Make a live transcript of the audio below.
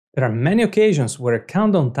There are many occasions where a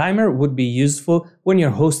countdown timer would be useful when you're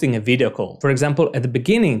hosting a video call. For example, at the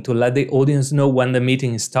beginning to let the audience know when the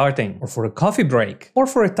meeting is starting, or for a coffee break, or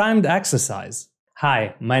for a timed exercise.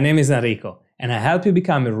 Hi, my name is Enrico, and I help you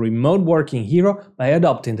become a remote working hero by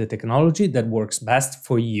adopting the technology that works best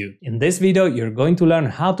for you. In this video, you're going to learn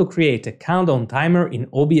how to create a countdown timer in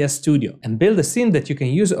OBS Studio and build a scene that you can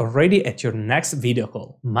use already at your next video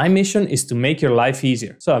call. My mission is to make your life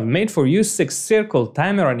easier, so I've made for you 6 circle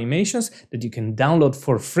timer animations that you can download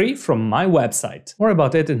for free from my website. More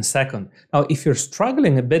about it in a second. Now, if you're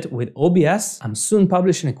struggling a bit with OBS, I'm soon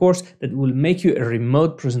publishing a course that will make you a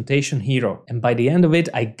remote presentation hero, and by the end of it,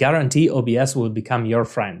 I guarantee OBS will become your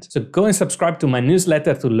friend. So go and subscribe to my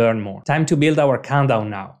newsletter to learn more. Time to build our countdown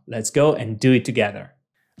now. Let's go and do it together.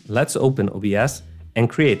 Let's open OBS and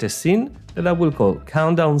create a scene that I will call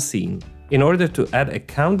Countdown Scene. In order to add a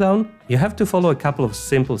countdown, you have to follow a couple of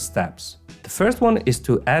simple steps. The first one is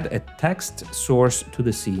to add a text source to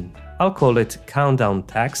the scene. I'll call it Countdown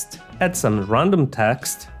Text, add some random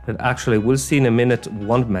text that actually we'll see in a minute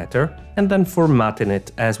won't matter, and then formatting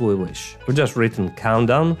it as we wish. We've just written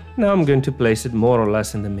countdown, now I'm going to place it more or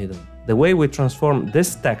less in the middle. The way we transform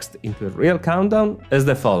this text into a real countdown is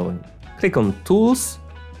the following. Click on Tools,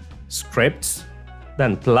 Scripts,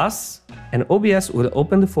 then Plus, and OBS will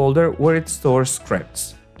open the folder where it stores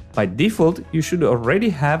scripts. By default, you should already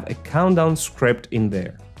have a countdown script in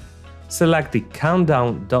there. Select the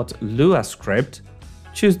countdown.lua script,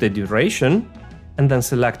 choose the duration, and then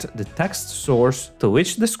select the text source to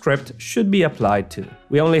which the script should be applied to.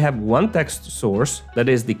 We only have one text source, that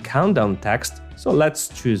is the countdown text, so let's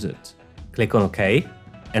choose it. Click on OK,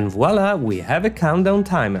 and voila, we have a countdown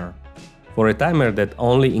timer. For a timer that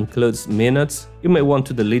only includes minutes, you may want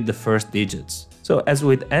to delete the first digits. So as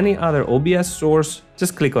with any other OBS source,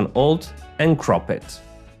 just click on Alt and crop it.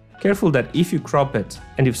 Careful that if you crop it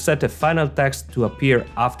and you've set a final text to appear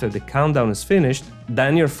after the countdown is finished,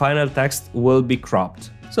 then your final text will be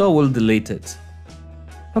cropped. So we'll delete it.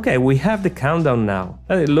 Okay, we have the countdown now,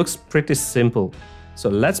 and it looks pretty simple. So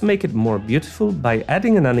let's make it more beautiful by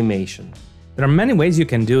adding an animation. There are many ways you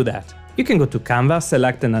can do that. You can go to Canva,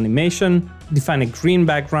 select an animation, define a green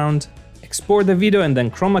background, export the video and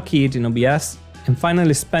then chroma key it in OBS, and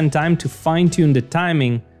finally spend time to fine-tune the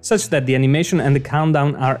timing such that the animation and the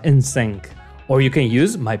countdown are in sync. Or you can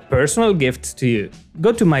use my personal gift to you.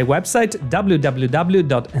 Go to my website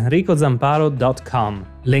www.enricozamparo.com,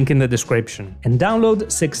 link in the description, and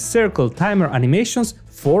download 6 circle timer animations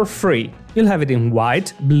for free. You'll have it in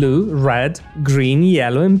white, blue, red, green,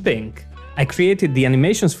 yellow and pink. I created the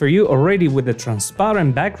animations for you already with the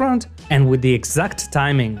transparent background and with the exact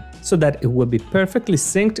timing, so that it will be perfectly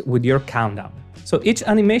synced with your countdown. So each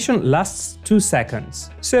animation lasts 2 seconds.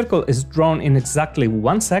 Circle is drawn in exactly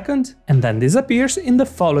 1 second and then disappears in the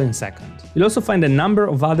following second. You'll also find a number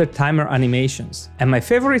of other timer animations, and my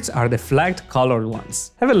favorites are the flagged colored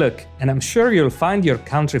ones. Have a look, and I'm sure you'll find your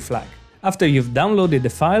country flag. After you've downloaded the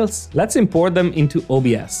files, let's import them into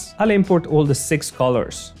OBS. I'll import all the 6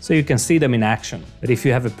 colors, so you can see them in action. But if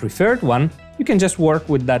you have a preferred one, you can just work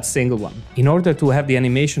with that single one. In order to have the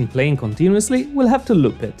animation playing continuously, we'll have to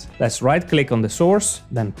loop it. Let's right-click on the source,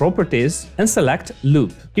 then Properties, and select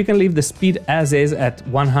Loop. You can leave the speed as is at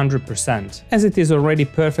 100%, as it is already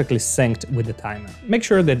perfectly synced with the timer. Make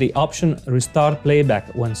sure that the option Restart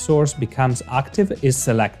Playback when source becomes active is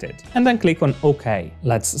selected, and then click on OK.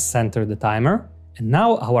 Let's center the timer. And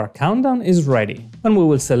now our countdown is ready. When we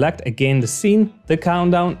will select again the scene, the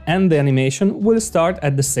countdown and the animation will start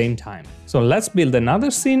at the same time. So let's build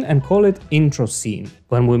another scene and call it Intro Scene.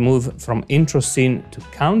 When we move from Intro Scene to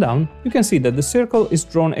Countdown, you can see that the circle is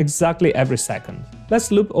drawn exactly every second.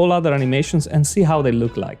 Let's loop all other animations and see how they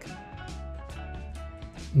look like.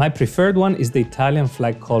 My preferred one is the Italian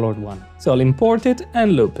flag colored one. So I'll import it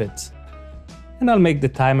and loop it. And I'll make the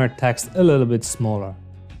timer text a little bit smaller.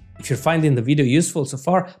 If you're finding the video useful so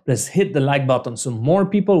far, please hit the like button so more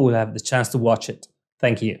people will have the chance to watch it.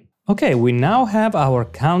 Thank you. Okay, we now have our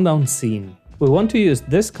countdown scene. We want to use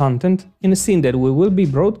this content in a scene that we will be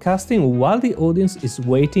broadcasting while the audience is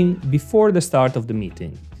waiting before the start of the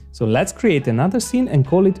meeting. So let's create another scene and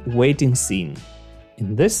call it Waiting Scene.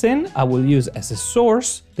 In this scene, I will use as a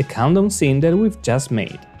source the countdown scene that we've just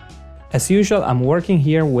made. As usual, I'm working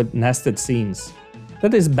here with nested scenes.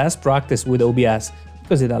 That is best practice with OBS,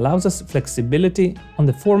 because it allows us flexibility on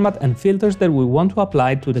the format and filters that we want to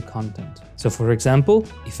apply to the content. So for example,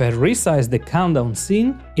 if I resize the countdown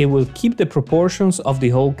scene, it will keep the proportions of the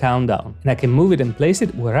whole countdown, and I can move it and place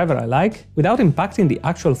it wherever I like without impacting the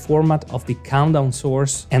actual format of the countdown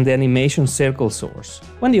source and the animation circle source.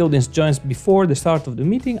 When the audience joins before the start of the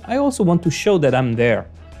meeting, I also want to show that I'm there.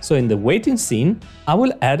 So in the waiting scene, I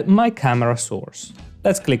will add my camera source.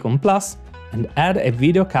 Let's click on plus and add a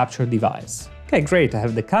video capture device. Okay, great, I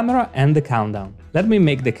have the camera and the countdown. Let me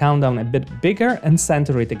make the countdown a bit bigger and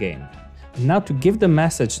center it again. And now to give the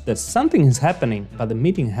message that something is happening but the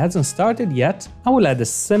meeting hasn't started yet, I will add a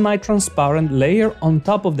semi-transparent layer on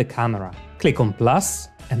top of the camera. Click on plus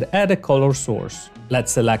and add a color source.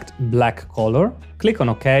 Let's select black color, click on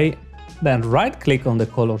OK, then right-click on the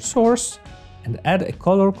color source and add a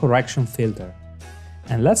color correction filter.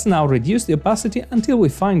 And let's now reduce the opacity until we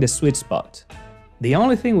find the sweet spot. The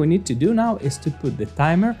only thing we need to do now is to put the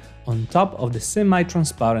timer on top of the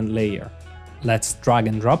semi-transparent layer. Let's drag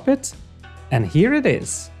and drop it, and here it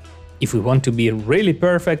is. If we want to be really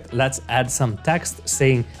perfect, let's add some text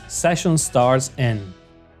saying "Session starts in."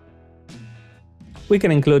 We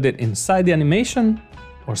can include it inside the animation,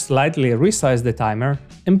 or slightly resize the timer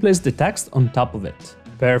and place the text on top of it.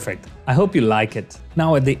 Perfect, I hope you like it.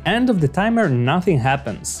 Now at the end of the timer nothing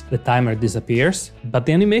happens. The timer disappears, but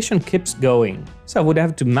the animation keeps going. So I would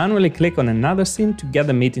have to manually click on another scene to get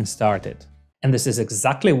the meeting started. And this is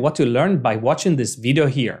exactly what you learned by watching this video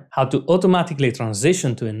here. How to automatically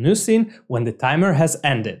transition to a new scene when the timer has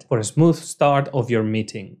ended for a smooth start of your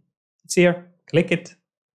meeting. It's here, click it.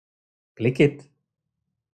 Click it.